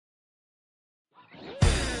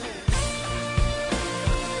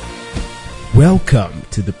Welcome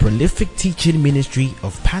to the prolific teaching ministry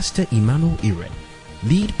of Pastor Emmanuel Iren,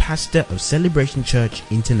 lead pastor of Celebration Church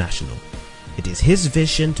International. It is his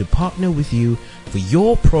vision to partner with you for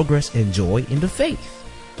your progress and joy in the faith.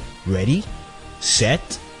 Ready,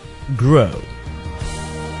 set, grow.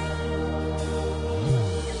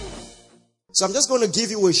 So I'm just going to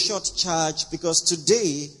give you a short charge because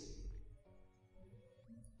today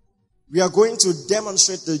we are going to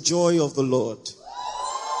demonstrate the joy of the Lord.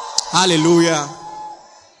 Hallelujah.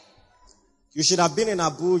 You should have been in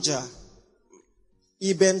Abuja.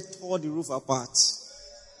 Eben tore the roof apart.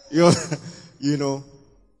 You know.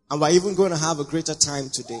 And we're even going to have a greater time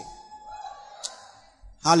today.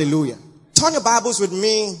 Hallelujah. Turn your Bibles with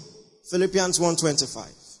me. Philippians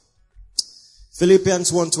 1:25. Philippians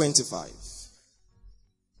 1:25.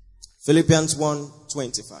 Philippians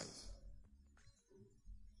 1:25.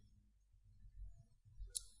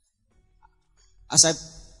 As I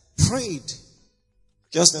prayed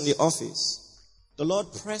just in the office, the Lord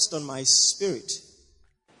pressed on my spirit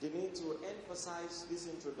the need to emphasize this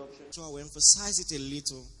introduction. So I will emphasize it a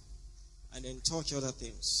little and then touch other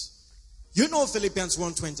things. You know Philippians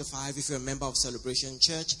 1:25 if you're a member of Celebration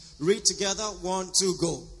Church. Read together. 1, 2,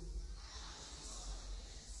 go.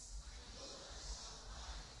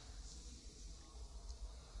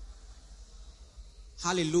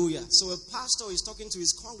 Hallelujah. So a pastor is talking to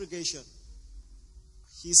his congregation.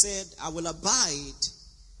 He said, I will abide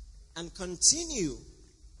and continue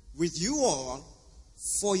with you all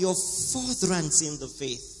for your furtherance in the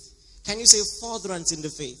faith. Can you say furtherance in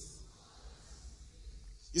the faith?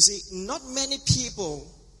 You see, not many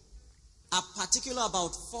people are particular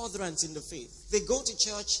about furtherance in the faith. They go to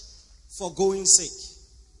church for going sake.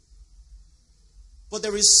 But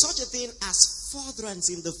there is such a thing as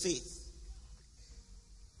furtherance in the faith.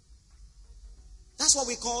 That's what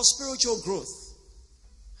we call spiritual growth.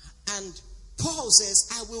 And Paul says,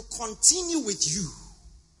 I will continue with you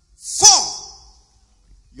for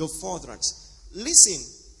your furtherance. Listen,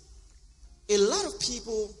 a lot of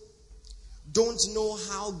people don't know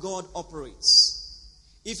how God operates.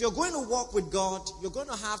 If you're going to walk with God, you're going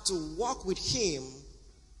to have to walk with Him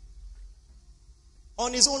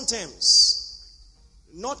on His own terms,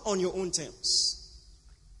 not on your own terms.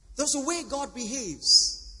 That's the way God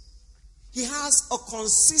behaves. He has a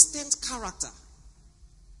consistent character.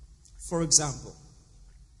 For example,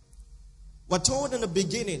 we're told in the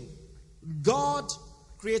beginning, God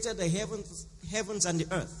created the heavens and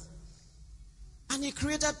the earth. And He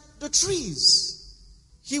created the trees.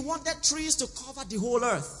 He wanted trees to cover the whole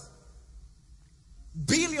earth.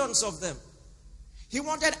 Billions of them. He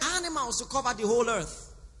wanted animals to cover the whole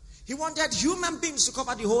earth. He wanted human beings to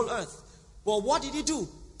cover the whole earth. But what did He do?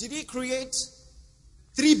 Did He create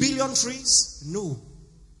 3 billion trees? No.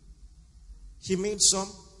 He made some.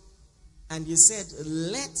 And He said,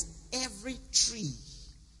 let every tree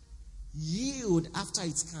yield after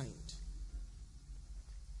its kind.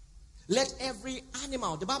 Let every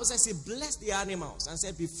animal, the Bible says He blessed the animals and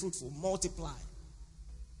said, be fruitful, multiply.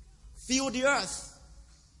 Fill the earth.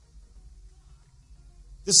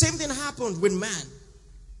 The same thing happened with man.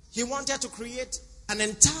 He wanted to create an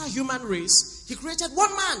entire human race. He created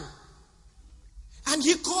one man. And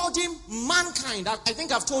He called him mankind. I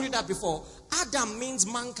think I've told you that before. Adam means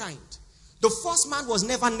mankind. The first man was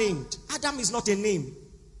never named. Adam is not a name.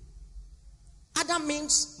 Adam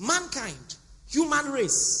means mankind, human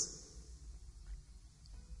race.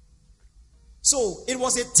 So it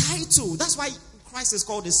was a title. That's why Christ is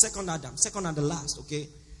called the second Adam, second and the last, okay?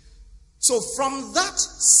 So from that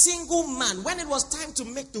single man, when it was time to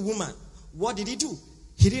make the woman, what did He do?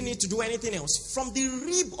 He didn't need to do anything else. From the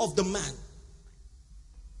rib of the man.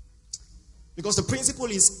 Because the principle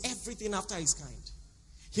is everything after his kind.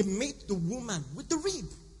 He made the woman with the rib.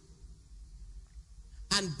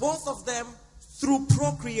 And both of them, through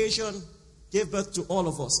procreation, gave birth to all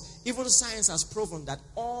of us. Even science has proven that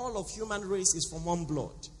all of human race is from one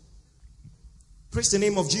blood. Praise the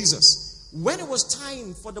name of Jesus. When it was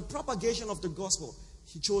time for the propagation of the gospel,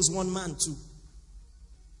 He chose one man too.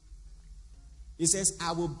 He says,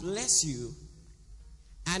 I will bless you,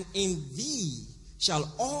 and in thee shall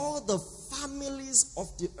all the families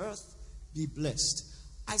of the earth be blessed.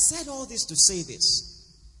 I said all this to say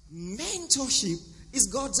this. Mentorship is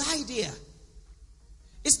God's idea.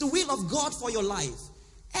 It's the will of God for your life.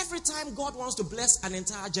 Every time God wants to bless an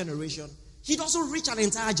entire generation, He doesn't reach an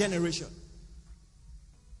entire generation.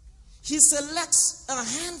 He selects a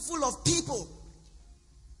handful of people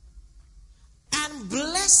and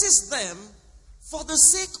blesses them for the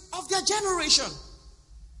sake of their generation.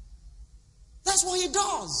 That's what He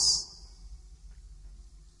does.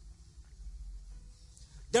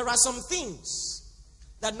 There are some things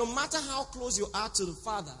that no matter how close you are to the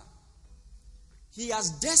Father, He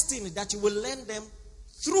has destined that you will learn them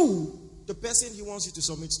through the person He wants you to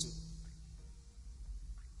submit to.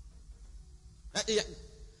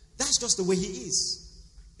 That's just the way He is.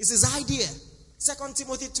 It's His idea. 2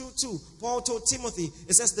 Timothy 2:2, Paul told Timothy,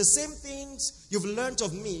 it says, the same things you've learned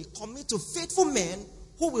of me, commit to faithful men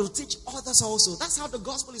who will teach others also. That's how the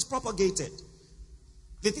gospel is propagated.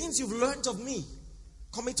 The things you've learned of me,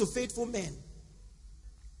 commit to faithful men.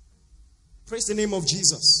 Praise the name of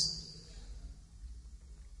Jesus.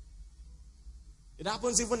 It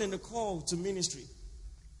happens even in the call to ministry.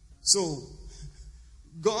 So,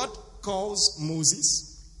 God calls Moses.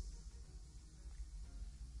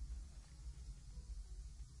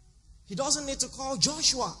 He doesn't need to call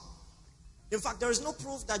Joshua. In fact, there is no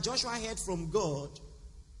proof that Joshua heard from God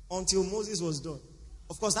until Moses was done.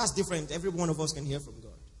 Of course, that's different. Every one of us can hear from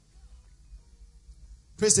God.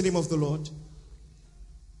 Praise the name of the Lord.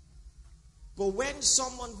 But when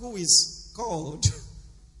someone who is called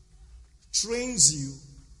trains you,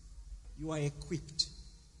 you are equipped.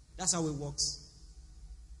 That's how it works.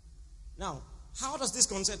 Now, how does this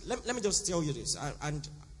concept... Let me just tell you this. And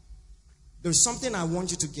there's something I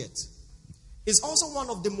want you to get. It's also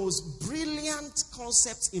one of the most brilliant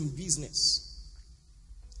concepts in business.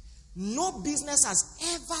 No business has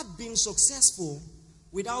ever been successful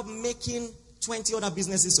without making 20 other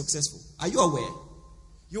businesses successful. Are you aware?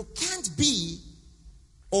 You can't be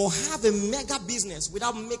or have a mega business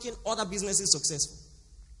without making other businesses successful.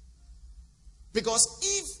 Because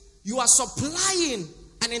if you are supplying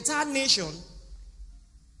an entire nation,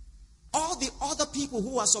 all the other people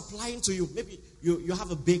who are supplying to you, maybe you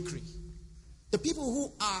have a bakery. The people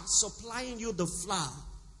who are supplying you the flour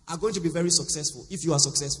are going to be very successful if you are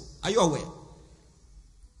successful. Are you aware?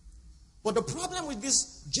 But the problem with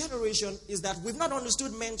this generation is that we've not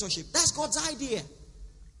understood mentorship. That's God's idea.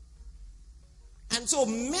 And so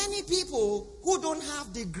many people who don't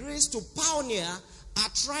have the grace to pioneer are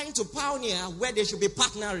trying to pioneer where they should be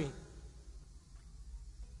partnering.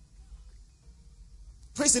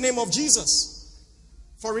 Praise the name of Jesus.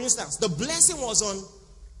 For instance, the blessing was on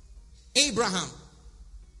Abraham.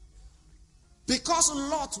 Because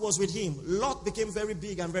Lot was with him, Lot became very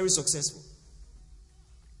big and very successful.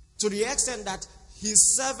 To the extent that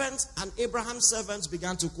his servants and Abraham's servants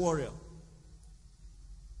began to quarrel.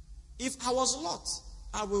 If I was Lot,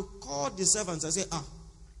 I will call the servants and say,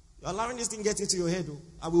 you're allowing this thing get into your head.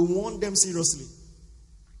 I will warn them seriously.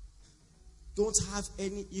 Don't have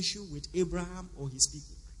any issue with Abraham or his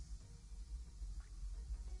people.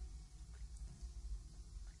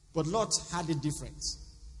 But Lot had a difference.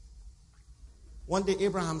 One day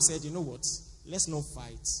Abraham said, you know what? Let's not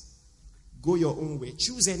fight. Go your own way.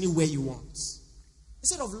 Choose any way you want.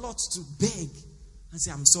 Instead of Lot to beg and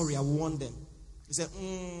say, I'm sorry, I will warn them. He said,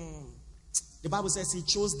 The Bible says he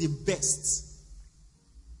chose the best.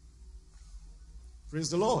 Praise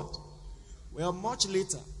the Lord. Well, much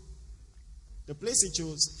later, the place he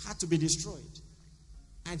chose had to be destroyed.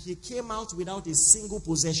 And he came out without a single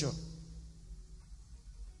possession.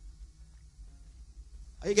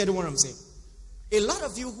 Are you getting what I'm saying? A lot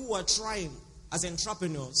of you who are trying as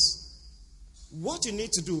entrepreneurs, what you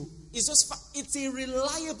need to do is it's a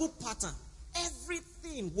reliable pattern.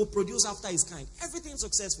 Everything will produce after its kind. Everything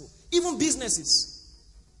successful. Even businesses.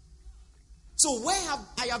 So where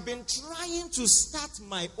I have been trying to start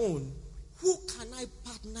my own, who can I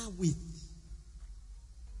partner with?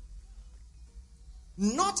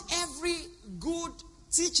 Not every good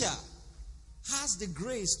teacher has the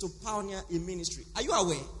grace to pioneer a ministry. Are you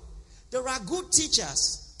aware? There are good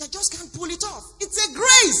teachers that just can't pull it off. It's a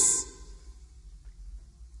grace.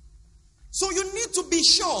 So you need to be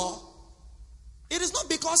sure it is not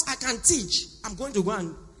because I can teach, I'm going to go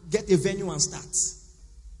and get a venue and start.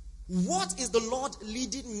 What is the Lord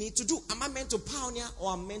leading me to do? Am I meant to pioneer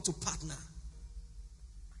or am I meant to partner?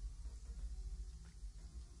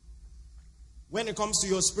 When it comes to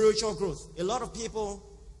your spiritual growth, a lot of people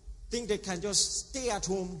think they can just stay at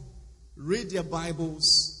home, read their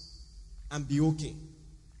Bibles, and be okay.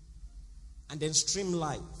 And then stream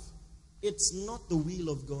live. It's not the will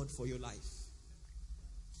of God for your life.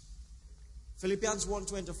 Philippians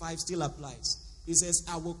 1:25 still applies. It says,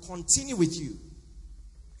 I will continue with you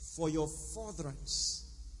for your furtherance.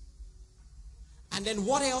 And then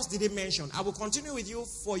what else did he mention? I will continue with you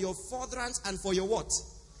for your furtherance and for your what?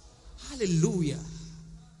 Hallelujah.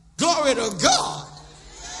 Glory to God.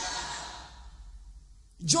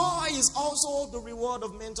 Joy is also the reward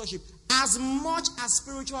of mentorship. As much as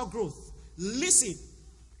spiritual growth. Listen,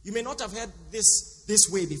 you may not have heard this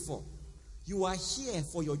way before. You are here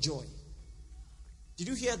for your joy. Did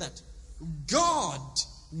you hear that? God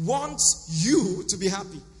wants you to be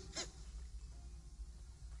happy.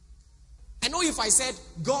 I know if I said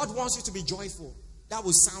God wants you to be joyful, that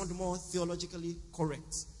would sound more theologically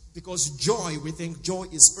correct. Because joy, we think joy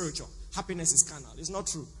is spiritual. Happiness is carnal. It's not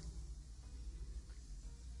true.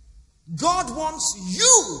 God wants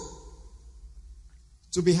you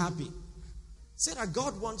to be happy. Say that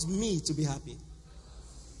God wants me to be happy.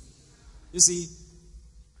 You see,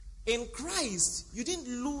 in Christ, you didn't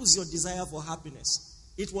lose your desire for happiness.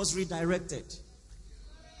 It was redirected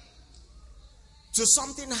to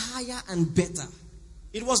something higher and better.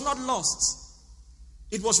 It was not lost.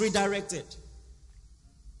 It was redirected.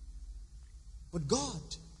 But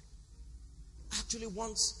God actually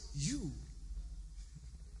wants you.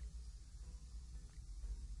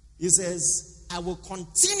 He says, I will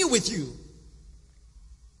continue with you,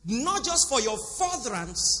 not just for your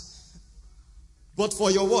furtherance, but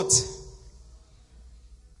for your what?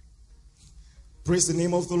 Praise the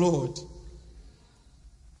name of the Lord.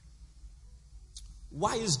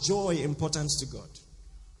 Why is joy important to God?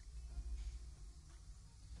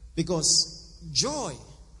 Because joy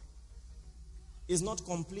is not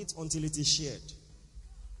complete until it is shared.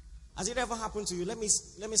 Has it ever happened to you? Let me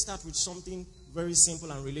start with something very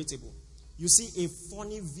simple and relatable. You see a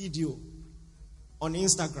funny video on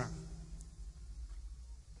Instagram.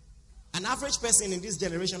 An average person in this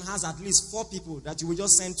generation has at least 4 people that you will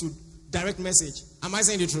just send to direct message. Am I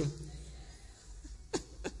saying the truth?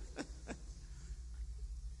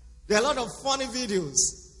 There are a lot of funny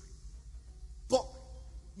videos. But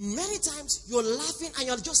many times you're laughing and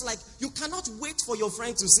you're just like, you cannot wait for your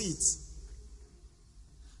friend to see it.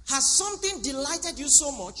 Has something delighted you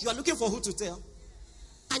so much, you are looking for who to tell?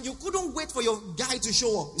 And you couldn't wait for your guy to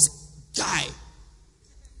show up. It's guy.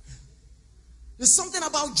 There's something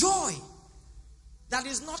about joy that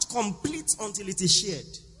is not complete until it is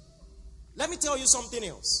shared. Let me tell you something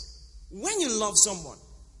else. When you love someone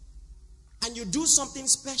and you do something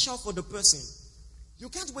special for the person, you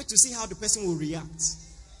can't wait to see how the person will react.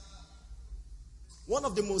 One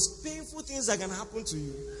of the most painful things that can happen to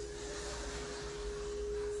you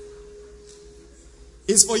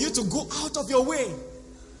is for you to go out of your way,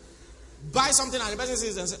 buy something, and the person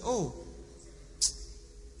says and say, oh,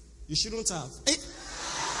 you shouldn't have.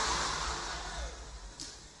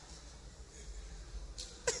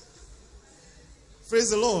 Praise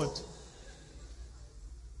the Lord.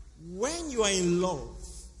 When you are in love,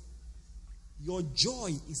 your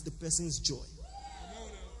joy is the person's joy.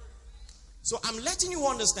 So I'm letting you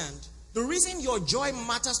understand, the reason your joy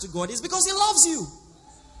matters to God is because He loves you.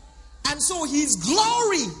 And so His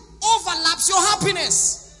glory overlaps your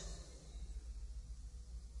happiness.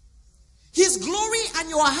 His glory and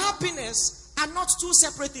your happiness are not two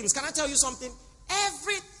separate things. Can I tell you something?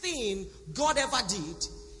 Everything God ever did,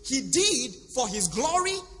 He did for His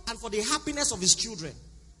glory and for the happiness of His children.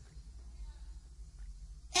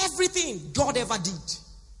 Everything God ever did.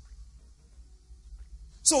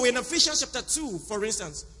 So in Ephesians chapter 2, for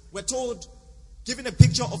instance, we're told, given a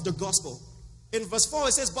picture of the gospel. In verse 4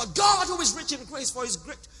 it says, but God who is rich in grace for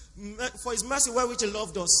his mercy wherewith He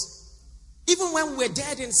loved us, even when we were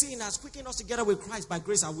dead in sin, has quickened us together with Christ. By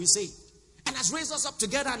grace are we saved, and has raised us up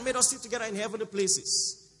together and made us sit together in heavenly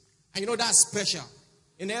places. And you know that's special.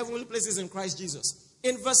 In heavenly places in Christ Jesus.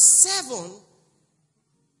 In verse 7,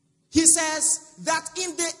 he says that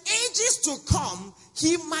in the ages to come,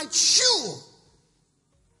 He might show.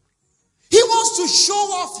 He wants to show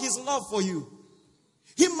off His love for you.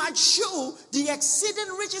 He might show the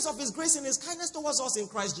exceeding riches of His grace and His kindness towards us in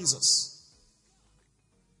Christ Jesus.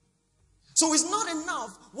 So it's not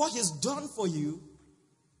enough what He's done for you.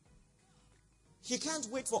 He can't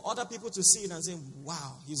wait for other people to see it and say,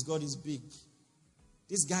 wow, His God is big.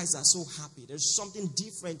 These guys are so happy. There's something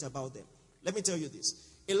different about them. Let me tell you this.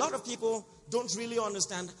 A lot of people don't really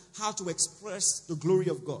understand how to express the glory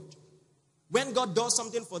of God. When God does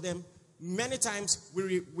something for them, many times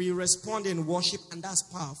we respond in worship, and that's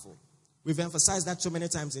powerful. We've emphasized that so many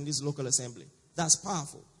times in this local assembly. That's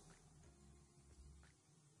powerful.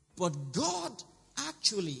 But God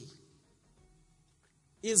actually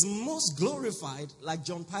is most glorified, like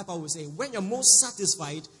John Piper would say, when you're most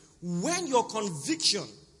satisfied, when your conviction,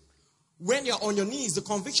 when you're on your knees, the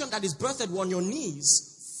conviction that is birthed on your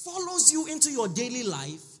knees follows you into your daily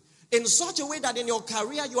life in such a way that in your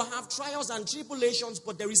career you have trials and tribulations,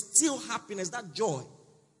 but there is still happiness, that joy.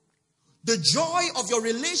 The joy of your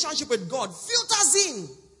relationship with God filters in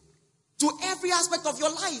to every aspect of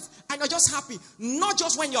your life, and you're just happy. Not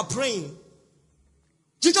just when you're praying.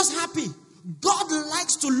 You're just happy. God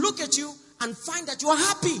likes to look at you and find that you're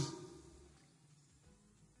happy.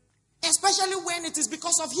 Especially especially when it is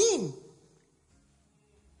because of him.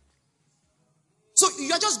 So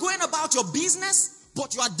you're just going about your business,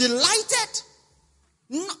 but you are delighted.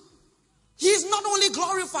 No. He is not only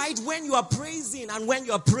glorified when you are praising and when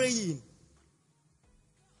you are praying.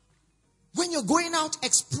 When you're going out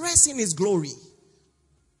expressing his glory.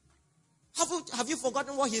 Have you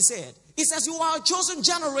forgotten what he said? He says, you are a chosen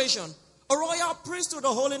generation, a royal priesthood, a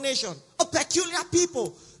holy nation, a peculiar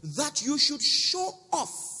people, that you should show off.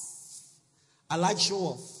 I like show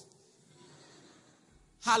off.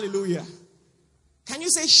 Hallelujah. Can you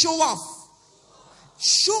say show off?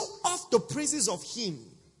 Show off the praises of him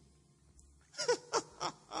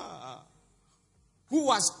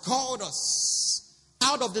who has called us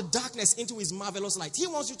out of the darkness into his marvelous light. He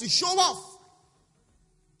wants you to show off.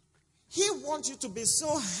 He wants you to be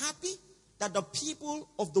so happy that the people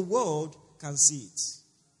of the world can see it.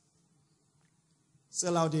 Say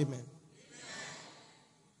loud, amen. Amen.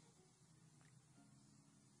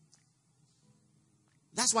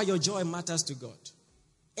 That's why your joy matters to God.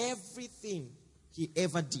 Everything he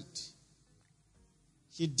ever did,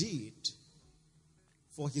 he did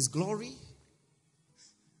for his glory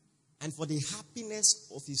and for the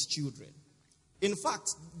happiness of his children. In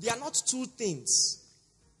fact, there are not two things.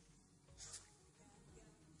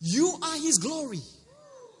 You are his glory.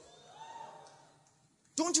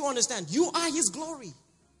 Don't you understand? You are his glory.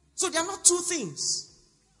 So there are not two things.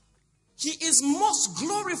 He is most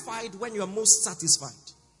glorified when you are most satisfied.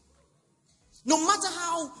 No matter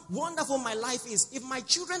how wonderful my life is, if my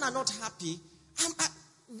children are not happy,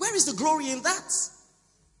 where is the glory in that?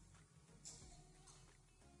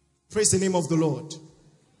 Praise the name of the Lord.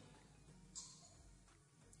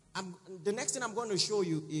 The next thing I'm going to show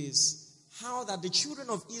you is how that the children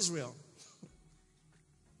of Israel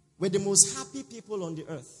were the most happy people on the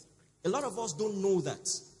earth. A lot of us don't know that.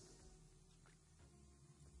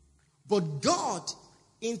 But God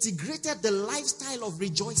integrated the lifestyle of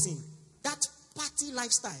rejoicing, that party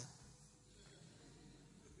lifestyle,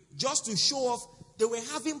 just to show off. They were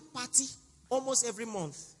having party almost every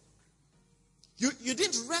month. You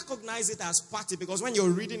didn't recognize it as party because when you're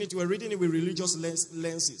reading it, you were reading it with religious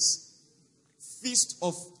lenses. Feast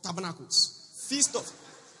of Tabernacles.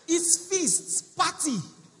 It's feasts, party.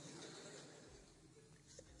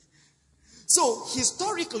 So,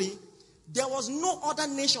 historically, there was no other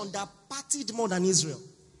nation that partied more than Israel.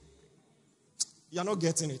 You're not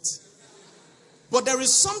getting it. But there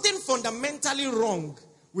is something fundamentally wrong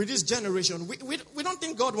with this generation. We don't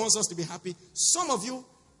think God wants us to be happy. Some of you,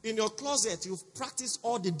 in your closet, you've practiced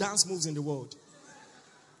all the dance moves in the world.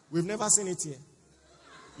 We've never seen it here.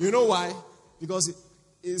 You know why? Because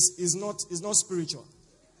it's not spiritual.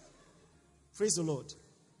 Praise the Lord.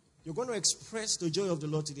 You're going to express the joy of the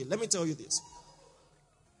Lord today. Let me tell you this.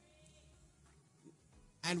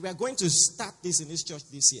 And we are going to start this in this church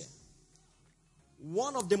this year.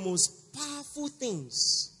 One of the most powerful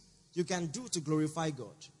things you can do to glorify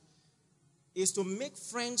God is to make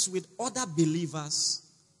friends with other believers.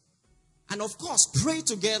 And of course, pray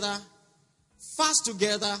together, fast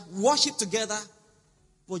together, worship together,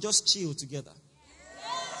 but just chill together.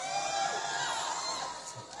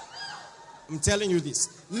 I'm telling you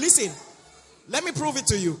this. Listen, let me prove it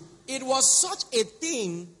to you. It was such a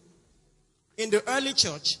thing in the early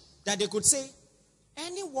church that they could say,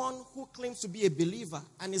 anyone who claims to be a believer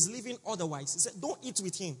and is living otherwise, he said, don't eat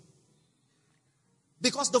with him.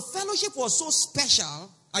 Because the fellowship was so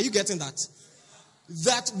special, are you getting that?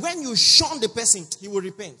 That when you shun the person, he will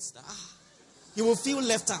repent. He will feel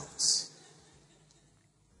left out.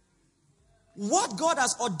 What God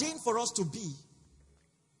has ordained for us to be,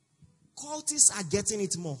 cultists are getting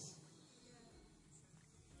it more.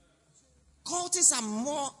 Cultists are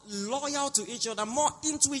more loyal to each other, more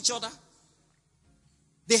into each other.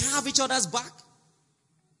 They have each other's back.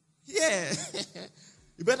 Yeah.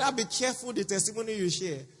 You better be careful the testimony you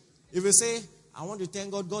share. If you say, I want to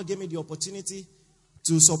thank God, God gave me the opportunity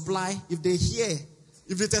to supply. If they hear,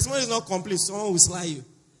 if the testimony is not complete, someone will slay you.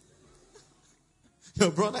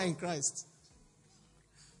 Your brother in Christ.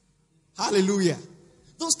 Hallelujah.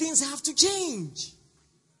 Those things have to change.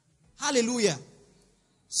 Hallelujah.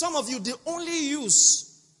 Some of you, the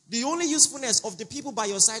only usefulness of the people by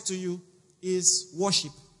your side to you is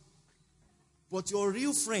worship. But your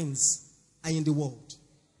real friends are in the world.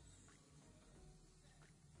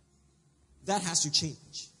 That has to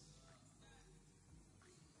change.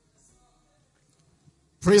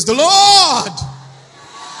 Praise the Lord.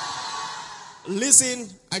 Listen,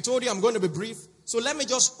 I told you I'm going to be brief. So let me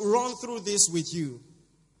just run through this with you.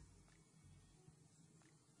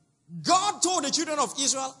 God told the children of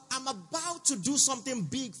Israel, I'm about to do something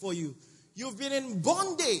big for you. You've been in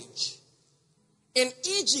bondage. in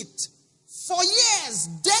Egypt for years,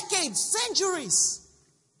 decades, centuries.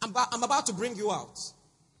 I'm about to bring you out.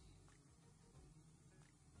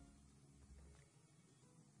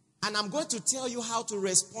 And I'm going to tell you how to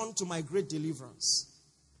respond to my great deliverance.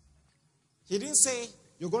 He didn't say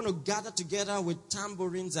you're going to gather together with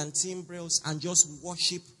tambourines and timbrels and just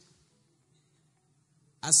worship.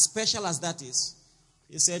 As special as that is,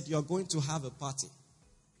 he said you're going to have a party.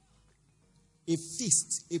 A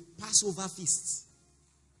feast, a Passover feast.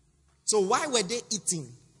 So why were they eating?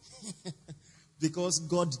 Because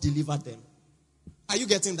God delivered them. Are you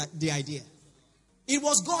getting the idea? It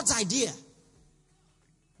was God's idea.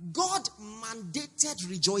 God mandated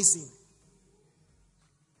rejoicing.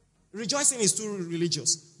 Rejoicing is too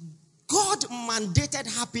religious. God mandated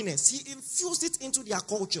happiness. He infused it into their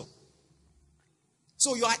culture.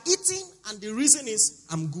 So you are eating and the reason is,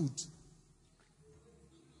 I'm good.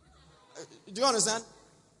 Do you understand?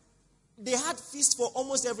 They had feast for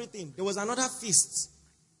almost everything. There was another feast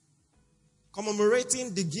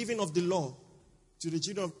commemorating the giving of the law to the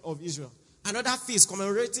children of Israel. Another feast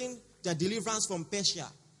commemorating their deliverance from Persia.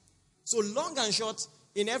 So long and short,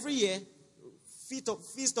 in every year, feast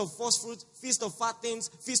of first fruit, feast of fat things,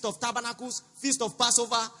 feast of tabernacles, feast of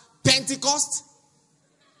Passover, Pentecost.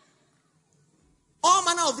 All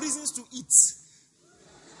manner of reasons to eat.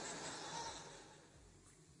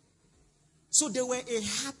 So they were a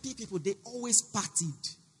happy people. They always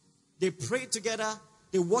partied. They prayed together.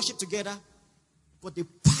 They worshiped together. But they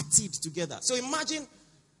partied together. So imagine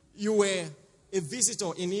you were a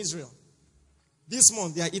visitor in Israel. This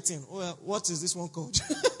month they are eating. Oh, what is this one called?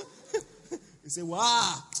 You say,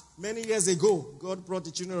 wow, many years ago, God brought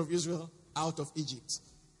the children of Israel out of Egypt.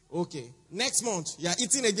 Okay. Next month, you are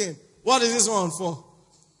eating again. What is this one for?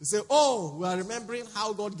 You say, oh, we are remembering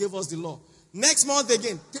how God gave us the law. Next month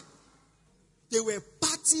again. They were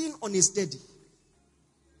partying on a steady.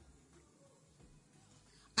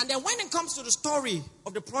 And then when it comes to the story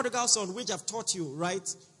of the prodigal son, which I've taught you,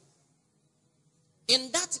 right? In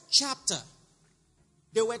that chapter,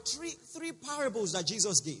 there were three parables that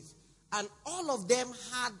Jesus gave. And all of them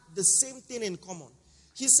had the same thing in common.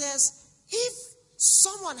 He says, if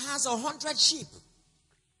someone has 100 sheep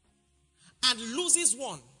and loses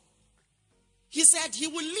one, he said he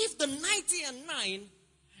will leave the 99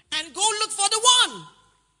 and go look for the one.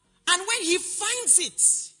 And when he finds it,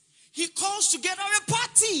 he calls together a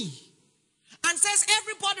party and says,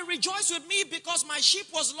 everybody rejoice with me because my sheep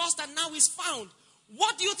was lost and now is found.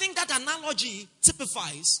 What do you think that analogy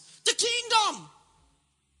typifies? The kingdom.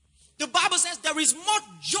 The Bible says there is more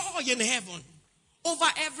joy in heaven over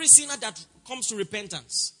every sinner that comes to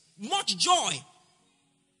repentance. Much joy.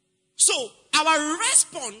 So our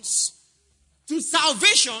response to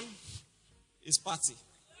salvation is party.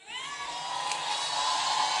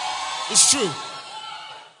 It's true.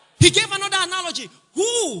 He gave another analogy.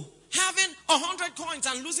 Who, having 100 coins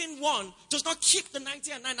and losing one, does not keep the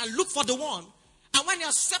 99 and look for the one? And when he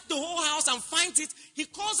has swept the whole house and finds it, he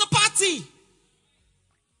calls a party.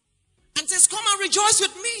 And says, come and rejoice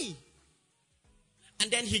with me.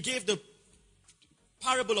 And then he gave the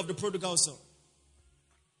parable of the prodigal son.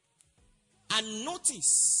 And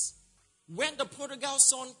notice, when the prodigal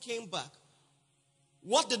son came back,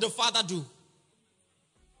 what did the father do?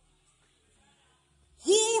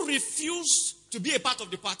 Who refused to be a part of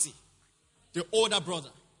the party? The older brother.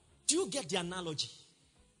 Do you get the analogy?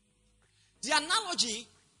 The analogy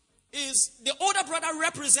is the older brother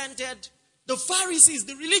represented the Pharisees,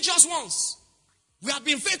 the religious ones. We have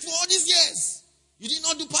been faithful all these years. You did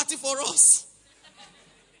not do party for us.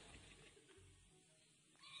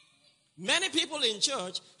 Many people in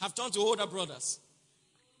church have turned to older brothers.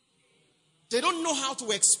 They don't know how to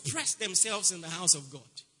express themselves in the house of God.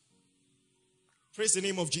 Praise the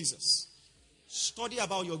name of Jesus. Study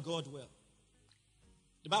about your God well.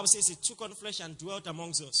 The Bible says he took on flesh and dwelt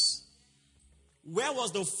amongst us. Where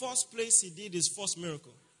was the first place he did his first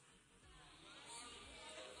miracle?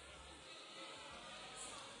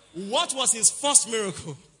 What was his first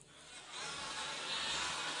miracle?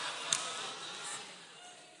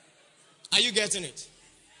 Are you getting it?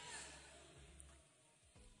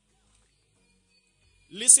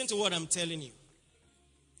 Listen to what I'm telling you.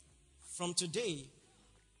 From today,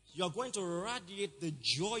 you are going to radiate the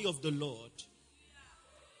joy of the Lord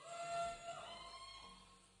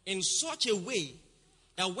in such a way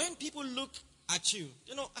that when people look at you,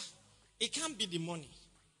 it can't be the money.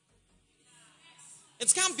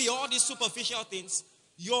 It can't be all these superficial things.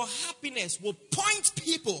 Your happiness will point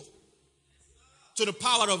people to the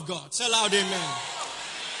power of God. Say loud amen.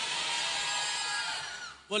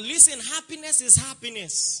 But listen, happiness is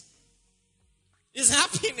happiness. It's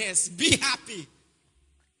happiness. Be happy.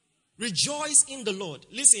 Rejoice in the Lord.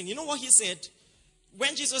 Listen, you know what he said?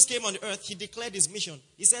 When Jesus came on earth, he declared his mission.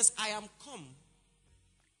 He says, I am come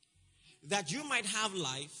that you might have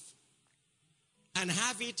life and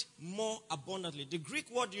have it more abundantly. The Greek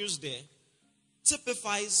word used there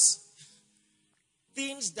typifies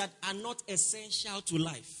things that are not essential to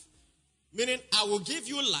life. Meaning, I will give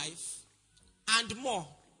you life and more.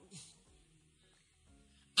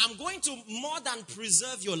 I'm going to more than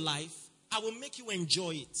preserve your life. I will make you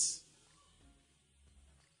enjoy it.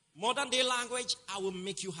 Modern day language, I will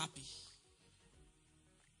make you happy.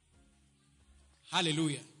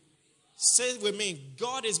 Hallelujah. Say it with me,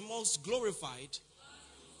 God is most glorified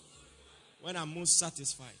when I'm most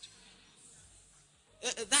satisfied.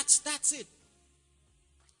 That's it.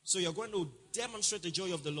 So you're going to demonstrate the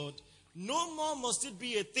joy of the Lord. No more must it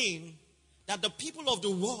be a thing that the people of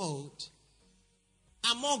the world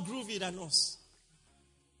are more groovy than us.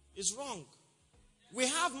 It's wrong. We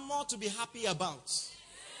have more to be happy about.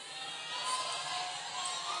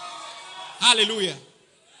 Hallelujah.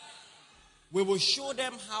 We will show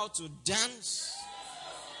them how to dance.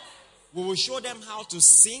 We will show them how to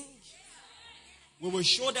sing. We will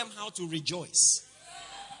show them how to rejoice.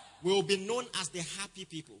 We will be known as the happy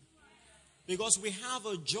people. Because we have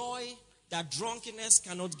a joy that drunkenness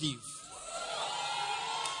cannot give.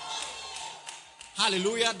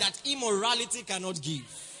 Hallelujah. That immorality cannot give.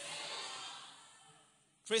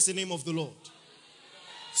 Praise the name of the Lord.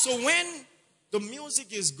 So when the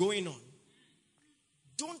music is going on,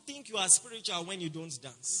 don't think you are spiritual when you don't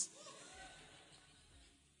dance.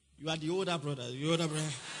 You are the older brother. The older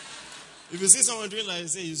brother. If you see someone doing like,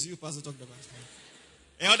 say, it's you, Pastor, talk about it.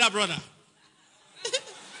 Hey, older brother.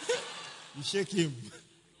 You shake him.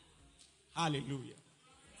 Hallelujah.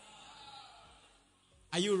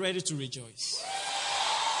 Are you ready to rejoice?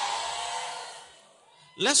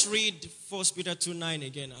 Let's read 1 Peter 2:9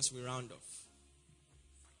 again as we round off.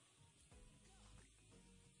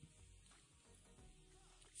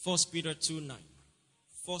 1 Peter 2:9.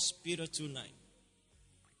 1 Peter 2:9.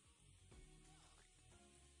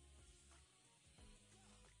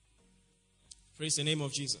 Praise the name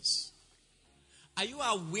of Jesus. Are you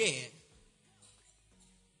aware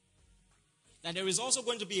that there is also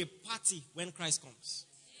going to be a party when Christ comes?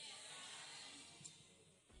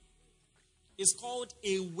 It's called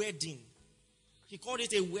a wedding. He called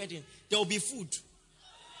it a wedding. There will be food.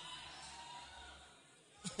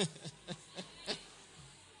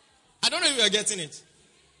 I don't know if you are getting it.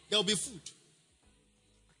 There will be food.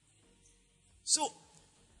 So,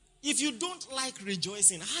 if you don't like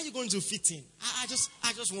rejoicing, how are you going to fit in? I just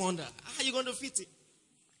wonder. How are you going to fit in?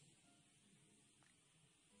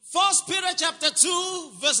 1 Peter chapter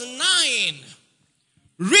 2, verse 9.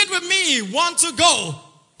 Read with me, 1 to go.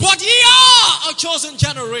 But ye are a chosen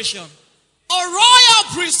generation, a royal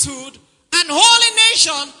priesthood, and holy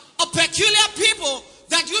nation, a peculiar people,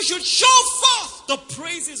 that you should show forth the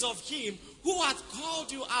praises of him who hath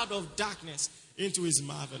called you out of darkness into his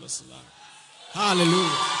marvelous light. Hallelujah.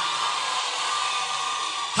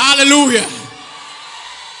 Hallelujah.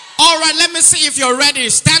 All right, let me see if you're ready.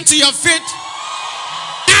 Stand to your feet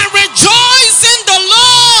and rejoice in the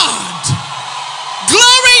Lord.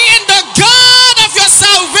 Glory in the God of your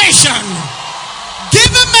salvation.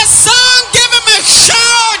 Give him a song, give him a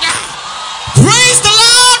shout. Praise the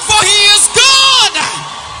Lord, for he is good,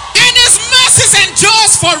 and his mercies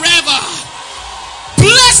endures forever.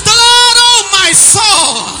 Bless the Lord, oh my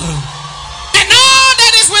soul, and all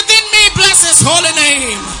that is within me, bless his holy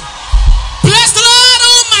name. Bless the Lord,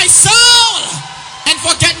 oh my soul, and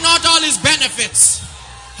forget not all his benefits.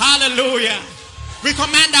 Hallelujah. We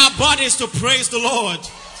command our bodies to praise the Lord.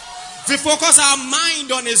 We focus our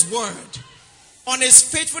mind on his word, on his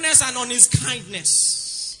faithfulness, and on his kindness.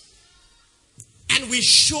 And we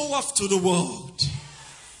show off to the world.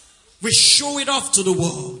 We show it off to the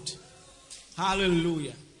world.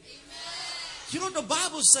 Hallelujah. You know, the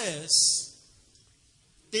Bible says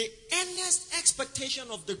the earnest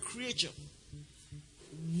expectation of the creature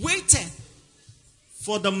waited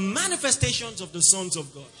for the manifestations of the sons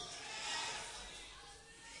of God.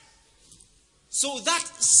 So that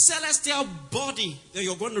celestial body that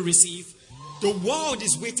you're going to receive, the world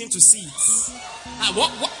is waiting to see it.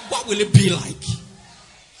 What will it be like?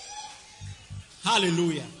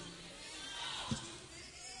 Hallelujah.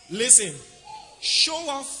 Listen, show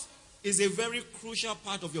off is a very crucial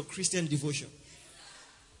part of your Christian devotion.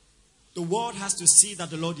 The world has to see that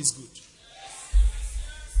the Lord is good.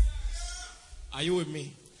 Are you with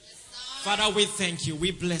me? Father, we thank you.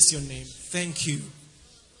 We bless your name. Thank you.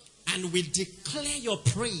 And we declare your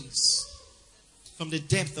praise from the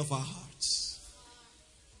depth of our hearts.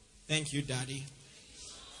 Thank you, Daddy.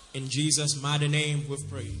 In Jesus' mighty name we've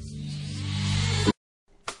prayed.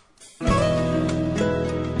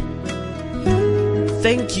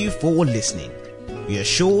 Thank you for listening. We are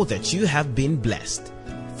sure that you have been blessed.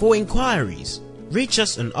 For inquiries, reach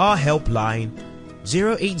us on our helpline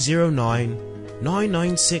 0809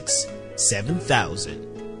 996 7000.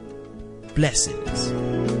 Blessings.